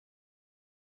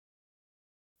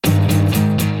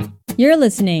You're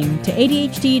listening to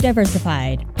ADHD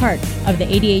Diversified, part of the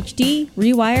ADHD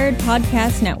Rewired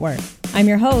podcast network. I'm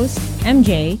your host,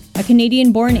 MJ, a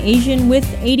Canadian-born Asian with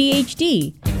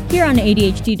ADHD. Here on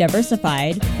ADHD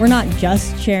Diversified, we're not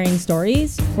just sharing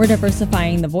stories, we're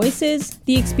diversifying the voices,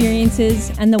 the experiences,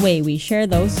 and the way we share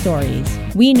those stories.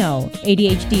 We know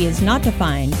ADHD is not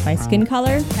defined by skin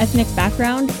color, ethnic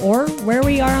background, or where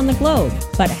we are on the globe,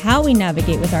 but how we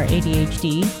navigate with our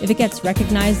ADHD, if it gets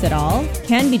recognized at all,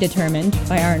 can be determined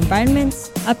by our environments,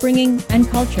 upbringing, and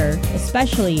culture,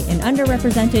 especially in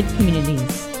underrepresented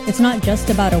communities. It's not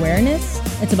just about awareness,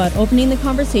 it's about opening the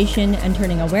conversation and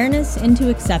turning awareness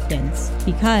into acceptance.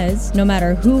 Because no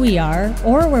matter who we are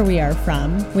or where we are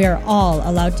from, we are all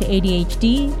allowed to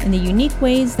ADHD in the unique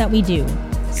ways that we do.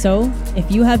 So, if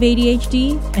you have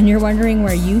ADHD and you're wondering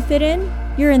where you fit in,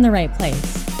 you're in the right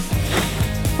place.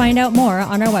 Find out more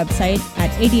on our website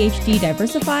at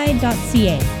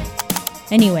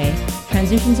adhddiversified.ca. Anyway,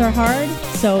 transitions are hard,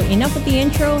 so enough with the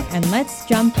intro and let's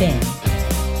jump in.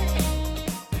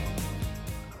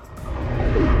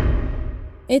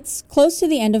 It's close to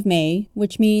the end of May,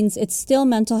 which means it's still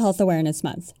Mental Health Awareness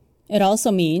Month. It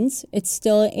also means it's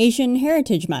still Asian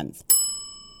Heritage Month.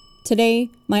 Today,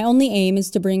 my only aim is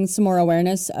to bring some more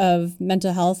awareness of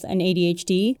mental health and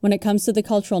ADHD when it comes to the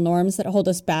cultural norms that hold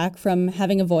us back from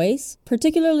having a voice,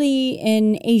 particularly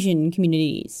in Asian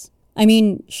communities. I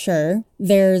mean, sure,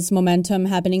 there's momentum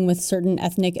happening with certain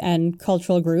ethnic and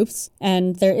cultural groups,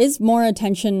 and there is more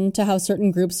attention to how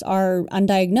certain groups are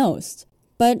undiagnosed.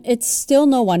 But it's still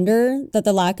no wonder that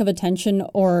the lack of attention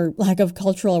or lack of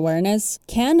cultural awareness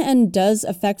can and does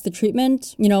affect the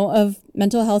treatment, of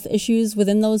mental health issues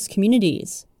within those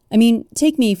communities. I mean,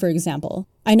 take me, for example.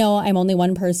 I know I'm only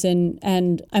one person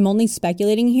and I'm only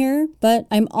speculating here, but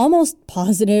I'm almost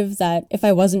positive that if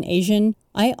I wasn't Asian,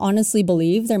 I honestly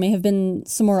believe there may have been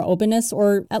some more openness,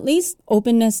 or at least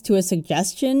openness to a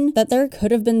suggestion that there could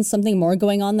have been something more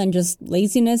going on than just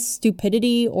laziness,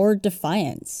 stupidity, or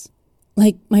defiance.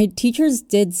 Like, my teachers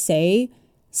did say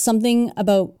something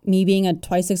about me being a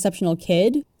twice exceptional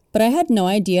kid, but I had no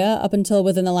idea up until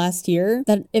within the last year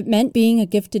that it meant being a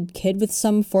gifted kid with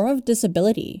some form of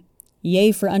disability.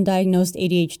 Yay for undiagnosed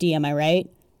ADHD, am I right?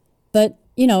 But,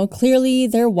 clearly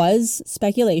there was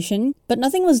speculation, but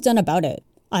nothing was done about it.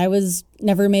 I was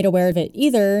never made aware of it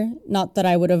either, not that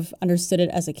I would have understood it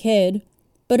as a kid,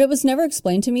 but it was never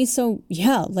explained to me, so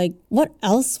yeah, what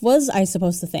else was I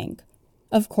supposed to think?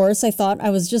 Of course, I thought I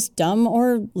was just dumb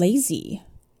or lazy.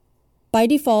 By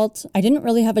default, I didn't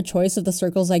really have a choice of the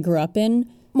circles I grew up in,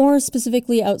 more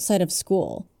specifically outside of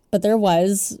school. But there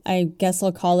was, I guess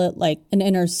I'll call it an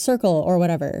inner circle or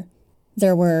whatever.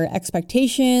 There were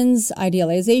expectations,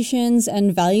 idealizations,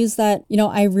 and values that,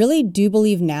 I really do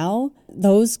believe now,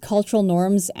 those cultural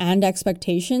norms and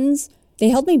expectations, they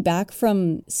held me back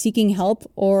from seeking help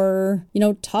or,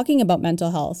 talking about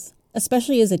mental health,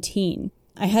 especially as a teen.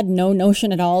 I had no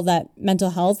notion at all that mental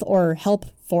health or help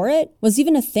for it was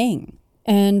even a thing.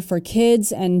 And for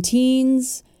kids and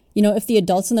teens, if the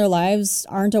adults in their lives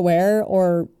aren't aware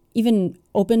or even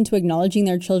open to acknowledging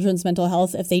their children's mental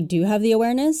health if they do have the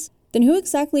awareness, then who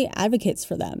exactly advocates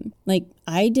for them?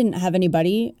 I didn't have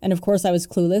anybody, and of course I was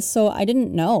clueless, so I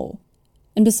didn't know.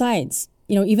 And besides,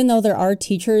 even though there are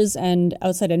teachers and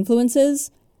outside influences,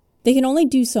 they can only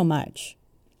do so much.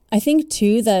 I think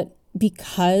too that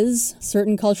because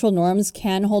certain cultural norms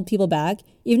can hold people back,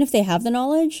 even if they have the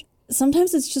knowledge,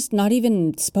 sometimes it's just not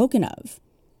even spoken of.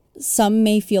 Some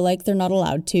may feel like they're not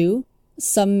allowed to.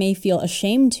 Some may feel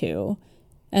ashamed to.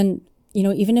 And,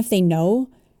 even if they know,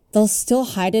 they'll still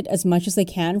hide it as much as they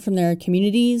can from their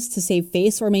communities to save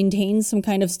face or maintain some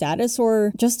kind of status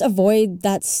or just avoid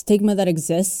that stigma that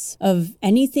exists of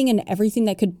anything and everything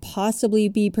that could possibly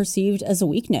be perceived as a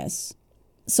weakness.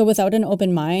 So without an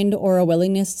open mind or a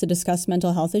willingness to discuss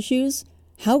mental health issues,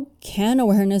 how can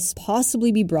awareness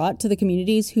possibly be brought to the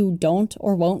communities who don't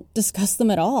or won't discuss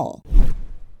them at all?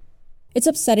 It's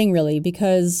upsetting, really,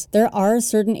 because there are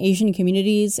certain Asian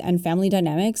communities and family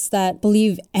dynamics that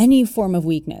believe any form of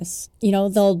weakness.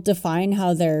 They'll define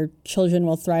how their children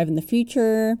will thrive in the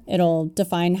future. It'll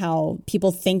define how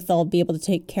people think they'll be able to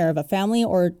take care of a family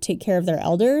or take care of their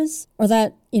elders. Or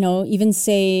that, even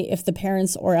say if the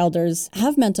parents or elders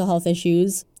have mental health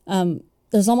issues,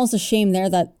 there's almost a shame there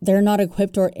that they're not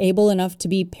equipped or able enough to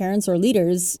be parents or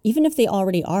leaders, even if they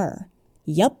already are.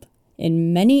 Yup.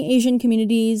 In many Asian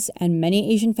communities and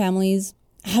many Asian families,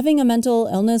 having a mental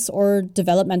illness or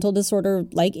developmental disorder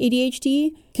like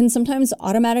ADHD can sometimes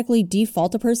automatically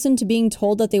default a person to being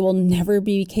told that they will never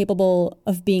be capable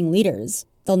of being leaders.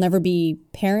 they'll never be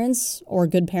parents or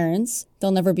good parents.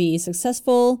 They'll never be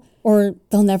successful, or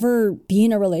they'll never be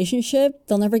in a relationship.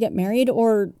 They'll never get married,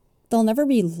 or they'll never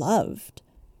be loved.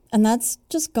 And that's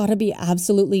just gotta be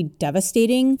absolutely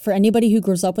devastating for anybody who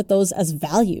grows up with those as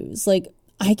values. Like,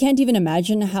 I can't even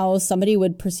imagine how somebody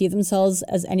would perceive themselves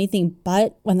as anything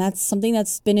but when that's something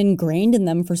that's been ingrained in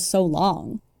them for so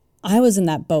long. I was in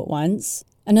that boat once,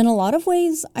 and in a lot of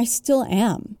ways, I still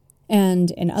am.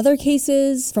 And in other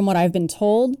cases, from what I've been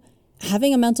told,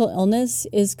 having a mental illness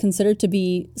is considered to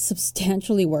be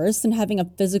substantially worse than having a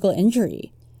physical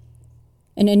injury.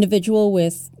 An individual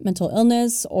with mental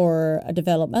illness or a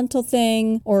developmental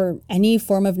thing or any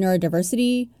form of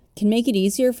neurodiversity can make it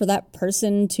easier for that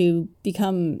person to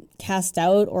become cast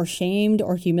out or shamed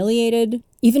or humiliated,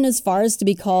 even as far as to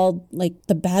be called like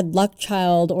the bad luck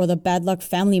child or the bad luck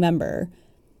family member.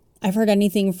 I've heard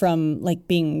anything from like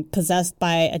being possessed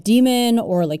by a demon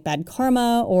or like bad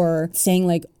karma or saying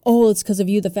like, oh, it's because of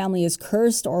you the family is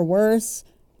cursed or worse.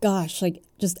 Gosh, like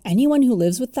just anyone who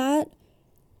lives with that,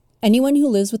 anyone who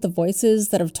lives with the voices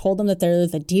that have told them that they're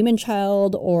the demon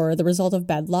child or the result of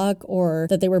bad luck or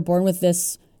that they were born with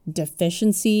this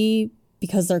deficiency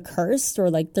because they're cursed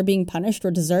or like they're being punished or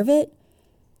deserve it.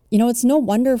 You know, it's no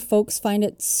wonder folks find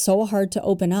it so hard to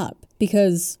open up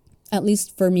because, at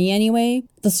least for me anyway,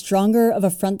 the stronger of a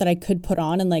front that I could put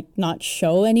on and like not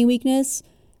show any weakness,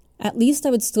 at least I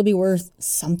would still be worth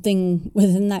something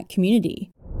within that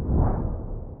community.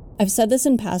 I've said this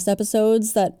in past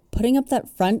episodes that putting up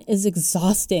that front is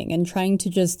exhausting and trying to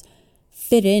just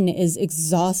fit in is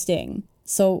exhausting.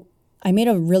 So I made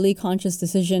a really conscious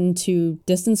decision to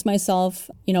distance myself,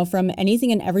 from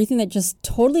anything and everything that just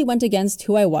totally went against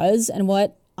who I was and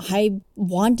what I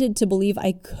wanted to believe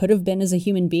I could have been as a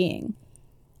human being.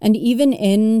 And even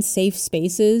in safe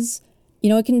spaces,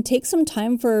 it can take some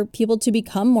time for people to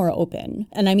become more open.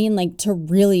 And I mean like to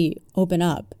really open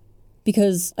up.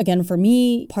 Because again, for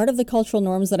me, part of the cultural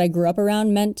norms that I grew up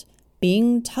around meant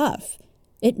being tough.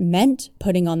 It meant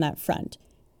putting on that front.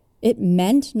 It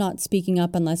meant not speaking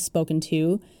up unless spoken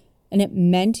to. And it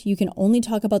meant you can only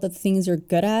talk about the things you're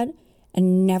good at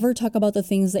and never talk about the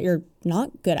things that you're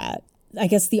not good at. I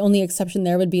guess the only exception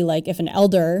there would be like if an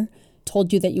elder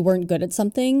told you that you weren't good at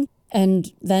something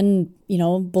and then,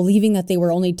 believing that they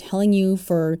were only telling you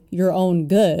for your own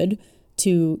good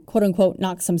to quote unquote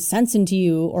knock some sense into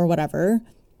you or whatever.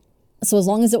 So as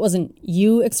long as it wasn't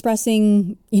you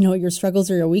expressing, your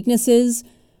struggles or your weaknesses,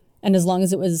 and as long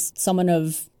as it was someone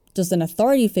of just an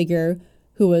authority figure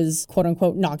who was quote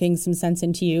unquote knocking some sense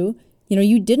into you,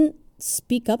 you didn't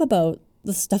speak up about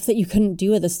the stuff that you couldn't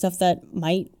do or the stuff that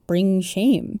might bring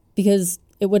shame, because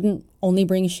it wouldn't only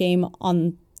bring shame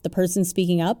on the person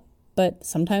speaking up, but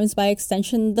sometimes by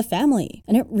extension, the family.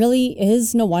 And it really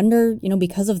is no wonder,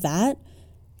 because of that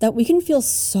we can feel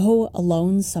so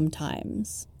alone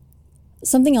sometimes.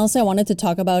 Something else I wanted to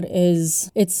talk about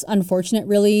is it's unfortunate,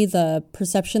 really, the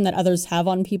perception that others have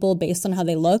on people based on how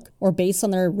they look or based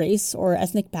on their race or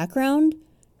ethnic background.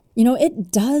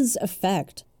 It does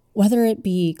affect, whether it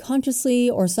be consciously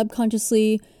or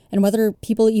subconsciously, and whether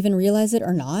people even realize it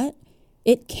or not.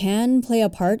 It can play a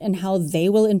part in how they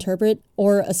will interpret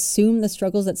or assume the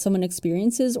struggles that someone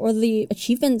experiences or the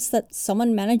achievements that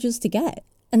someone manages to get.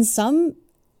 And some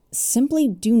simply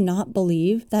do not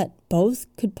believe that both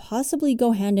could possibly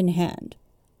go hand in hand.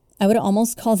 I would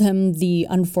almost call them the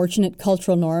unfortunate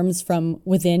cultural norms from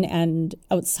within and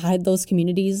outside those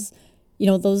communities.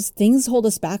 Those things hold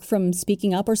us back from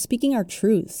speaking up or speaking our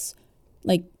truths.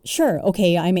 Like, sure,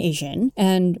 okay, I'm Asian,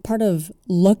 and part of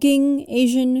looking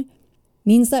Asian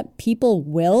means that people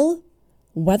will,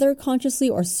 whether consciously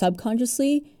or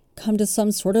subconsciously, come to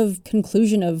some sort of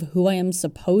conclusion of who I am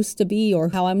supposed to be or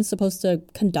how I'm supposed to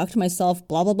conduct myself,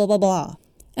 blah, blah, blah, blah, blah.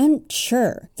 And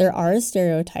sure, there are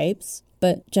stereotypes,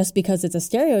 but just because it's a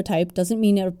stereotype doesn't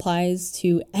mean it applies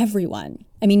to everyone.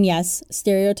 I mean, yes,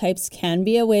 stereotypes can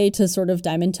be a way to sort of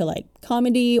dive into like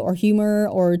comedy or humor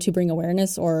or to bring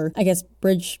awareness or I guess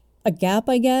bridge a gap,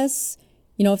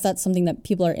 if that's something that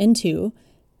people are into.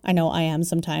 I know I am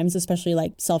sometimes, especially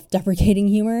like self-deprecating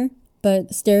humor.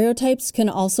 But stereotypes can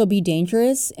also be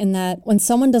dangerous in that when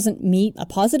someone doesn't meet a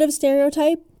positive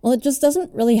stereotype, well, it just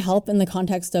doesn't really help in the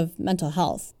context of mental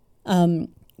health.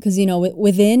 Because,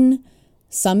 within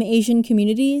some Asian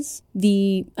communities,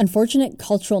 the unfortunate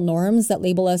cultural norms that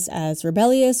label us as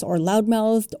rebellious or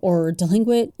loudmouthed or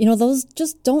delinquent, those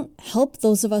just don't help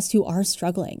those of us who are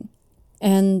struggling.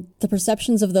 And the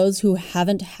perceptions of those who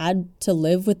haven't had to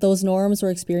live with those norms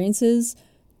or experiences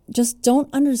just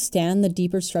don't understand the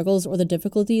deeper struggles or the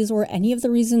difficulties or any of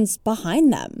the reasons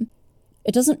behind them.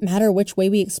 It doesn't matter which way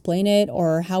we explain it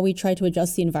or how we try to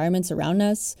adjust the environments around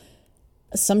us.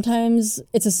 Sometimes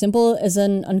it's as simple as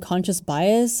an unconscious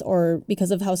bias or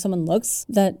because of how someone looks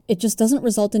that it just doesn't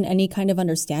result in any kind of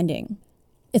understanding.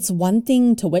 It's one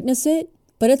thing to witness it,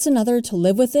 but it's another to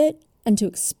live with it and to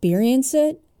experience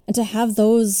it and to have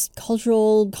those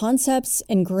cultural concepts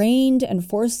ingrained and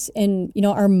forced in,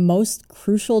 our most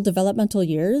crucial developmental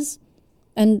years.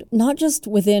 And not just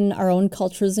within our own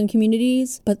cultures and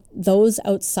communities, but those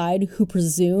outside who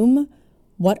presume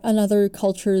what another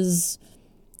culture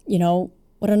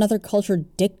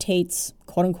dictates,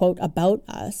 quote unquote, about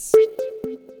us.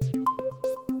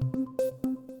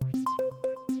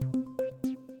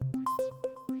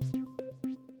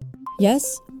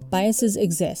 Yes, biases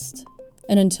exist.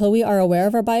 And until we are aware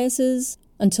of our biases,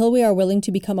 until we are willing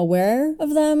to become aware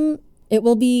of them, it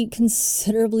will be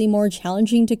considerably more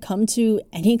challenging to come to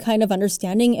any kind of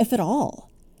understanding, if at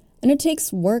all. And it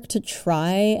takes work to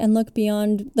try and look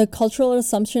beyond the cultural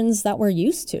assumptions that we're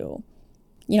used to.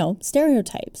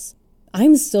 Stereotypes.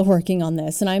 I'm still working on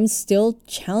this, and I'm still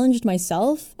challenged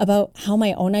myself about how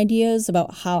my own ideas,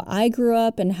 about how I grew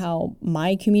up and how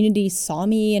my community saw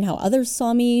me and how others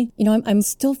saw me. I'm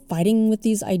still fighting with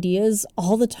these ideas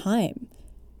all the time,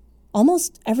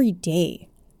 almost every day.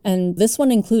 And this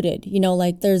one included,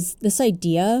 there's this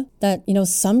idea that,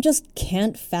 some just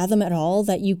can't fathom at all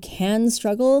that you can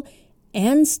struggle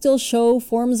and still show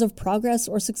forms of progress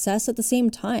or success at the same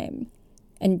time.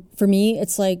 And for me,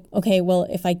 it's like, okay, well,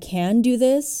 if I can do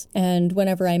this, and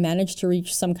whenever I manage to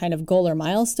reach some kind of goal or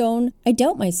milestone, I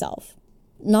doubt myself.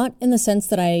 Not in the sense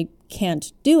that I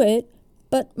can't do it,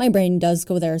 but my brain does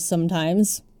go there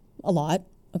sometimes. A lot,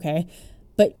 okay?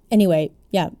 But anyway,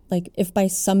 yeah, if by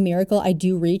some miracle I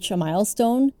do reach a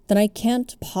milestone, then I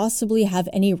can't possibly have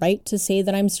any right to say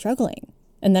that I'm struggling.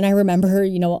 And then I remember,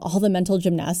 all the mental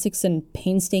gymnastics and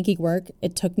painstaking work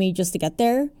it took me just to get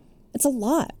there. It's a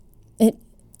lot.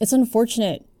 It's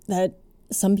unfortunate that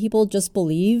some people just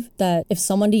believe that if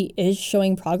somebody is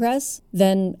showing progress,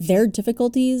 then their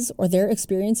difficulties or their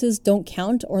experiences don't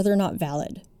count or they're not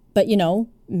valid. But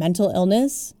mental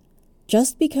illness,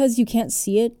 just because you can't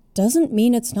see it doesn't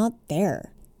mean it's not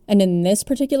there. And in this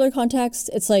particular context,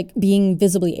 it's like being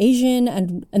visibly Asian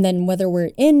and then whether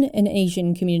we're in an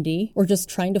Asian community or just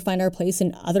trying to find our place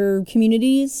in other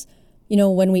communities,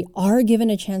 when we are given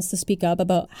a chance to speak up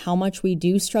about how much we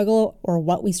do struggle or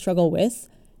what we struggle with,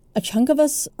 a chunk of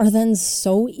us are then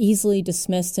so easily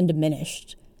dismissed and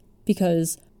diminished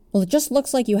because, well, it just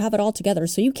looks like you have it all together,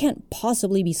 so you can't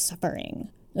possibly be suffering.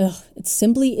 It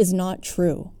simply is not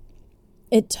true.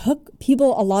 It took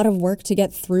people a lot of work to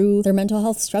get through their mental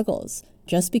health struggles.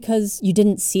 Just because you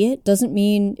didn't see it doesn't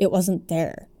mean it wasn't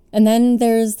there. And then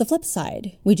there's the flip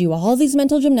side. We do all these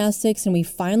mental gymnastics and we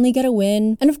finally get a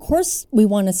win. And of course, we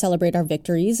want to celebrate our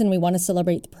victories and we want to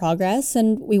celebrate the progress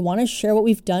and we want to share what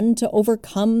we've done to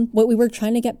overcome what we were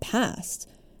trying to get past.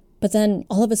 But then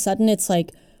all of a sudden, it's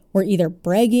like we're either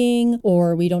bragging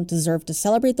or we don't deserve to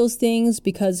celebrate those things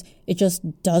because it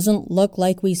just doesn't look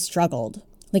like we struggled.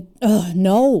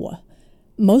 No.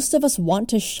 Most of us want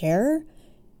to share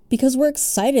because we're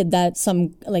excited that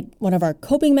one of our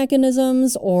coping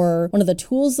mechanisms or one of the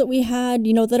tools that we had,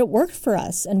 that it worked for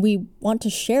us. And we want to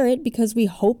share it because we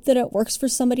hope that it works for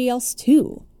somebody else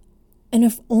too. And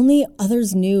if only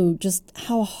others knew just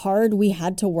how hard we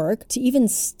had to work to even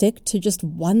stick to just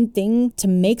one thing to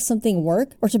make something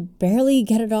work or to barely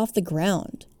get it off the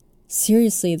ground.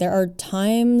 Seriously, there are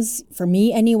times, for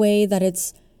me anyway,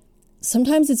 that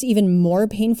sometimes it's even more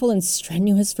painful and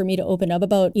strenuous for me to open up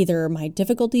about either my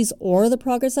difficulties or the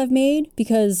progress I've made,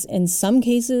 because in some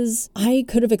cases, I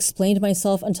could have explained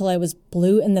myself until I was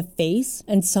blue in the face,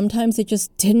 and sometimes it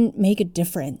just didn't make a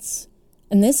difference.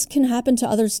 And this can happen to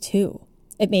others too.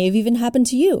 It may have even happened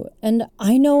to you, and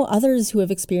I know others who have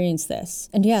experienced this.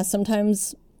 And yeah,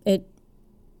 sometimes it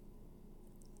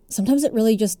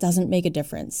really just doesn't make a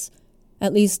difference.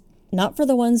 At least not for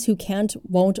the ones who can't,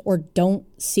 won't, or don't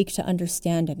seek to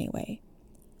understand anyway.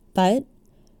 But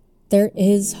there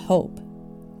is hope.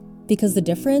 Because the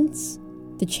difference,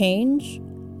 the change,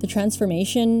 the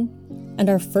transformation, and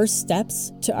our first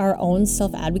steps to our own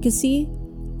self-advocacy,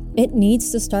 it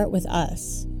needs to start with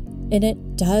us. And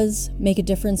it does make a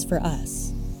difference for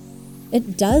us.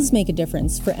 It does make a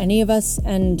difference for any of us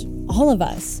and all of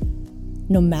us,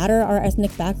 no matter our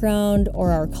ethnic background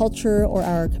or our culture or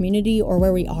our community or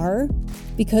where we are,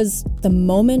 because the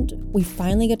moment we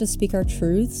finally get to speak our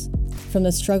truths, from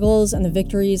the struggles and the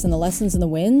victories and the lessons and the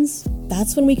wins,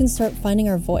 that's when we can start finding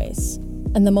our voice.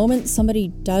 And the moment somebody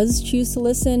does choose to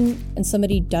listen and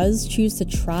somebody does choose to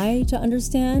try to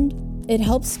understand, It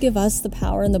helps give us the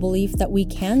power and the belief that we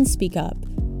can speak up.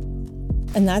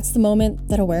 And that's the moment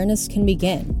that awareness can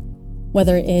begin.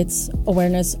 Whether it's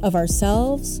awareness of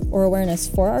ourselves or awareness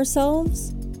for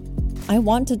ourselves, I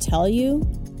want to tell you,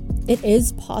 it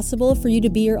is possible for you to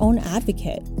be your own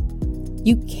advocate.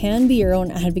 You can be your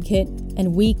own advocate,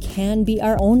 and we can be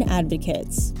our own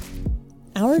advocates.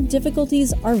 Our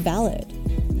difficulties are valid.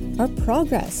 Our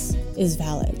progress is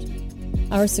valid.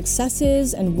 Our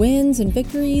successes and wins and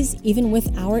victories, even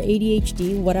with our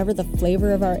ADHD, whatever the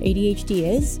flavor of our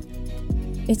ADHD is,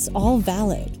 it's all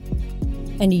valid.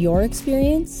 And your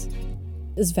experience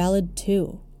is valid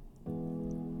too.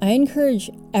 I encourage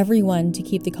everyone to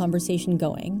keep the conversation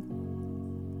going,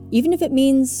 even if it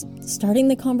means starting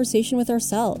the conversation with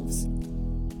ourselves.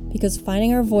 Because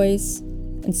finding our voice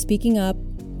and speaking up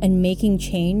and making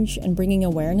change and bringing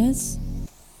awareness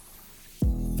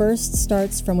first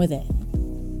starts from within.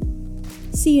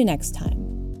 See you next time.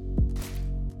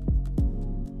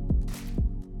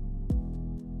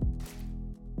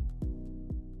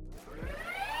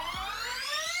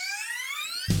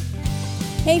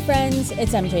 Hey friends,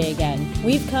 it's MJ again.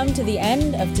 We've come to the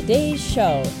end of today's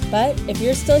show, but if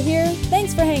you're still here,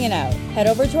 thanks for hanging out. Head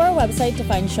over to our website to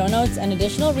find show notes and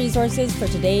additional resources for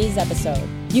today's episode.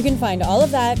 You can find all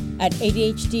of that at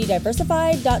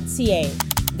adhddiversified.ca.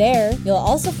 There, you'll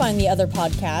also find the other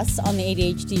podcasts on the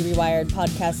ADHD Rewired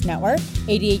podcast network,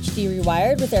 ADHD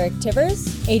Rewired with Eric Tivers,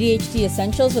 ADHD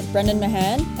Essentials with Brendan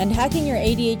Mahan, and Hacking Your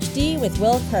ADHD with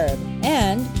Will Curb.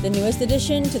 And the newest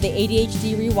addition to the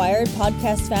ADHD Rewired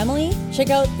podcast family, check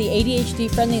out the ADHD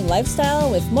Friendly Lifestyle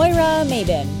with Moira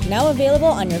Mabin, now available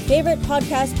on your favorite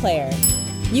podcast player.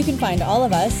 You can find all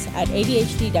of us at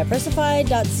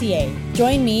adhddiversified.ca.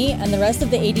 Join me and the rest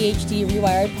of the ADHD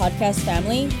Rewired podcast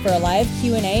family for a live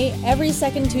Q&A every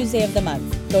second Tuesday of the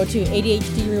month. Go to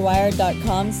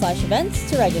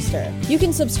adhdrewired.com/events to register. You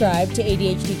can subscribe to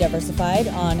ADHD Diversified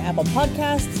on Apple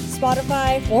Podcasts,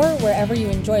 Spotify, or wherever you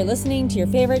enjoy listening to your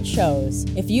favorite shows.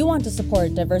 If you want to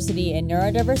support diversity and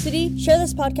neurodiversity, share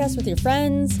this podcast with your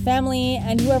friends, family,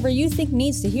 and whoever you think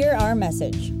needs to hear our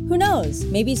message. Who knows?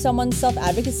 Maybe someone's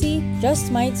self-advocacy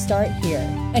just might start here.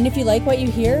 And if you like what you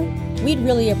hear, we'd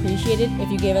really appreciate it if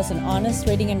you gave us an honest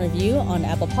rating and review on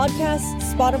Apple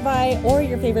Podcasts, Spotify, or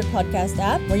your favorite podcast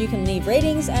app where you can leave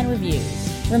ratings and reviews.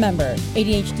 Remember,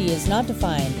 ADHD is not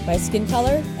defined by skin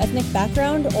color, ethnic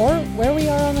background, or where we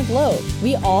are on the globe.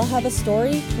 We all have a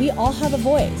story, we all have a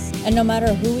voice, and no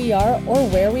matter who we are or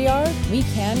where we are, we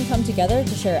can come together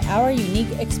to share our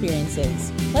unique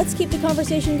experiences. Let's keep the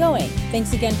conversation going.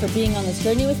 Thanks again for being on this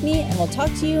journey with me, and we'll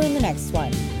talk to you in the next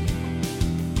one.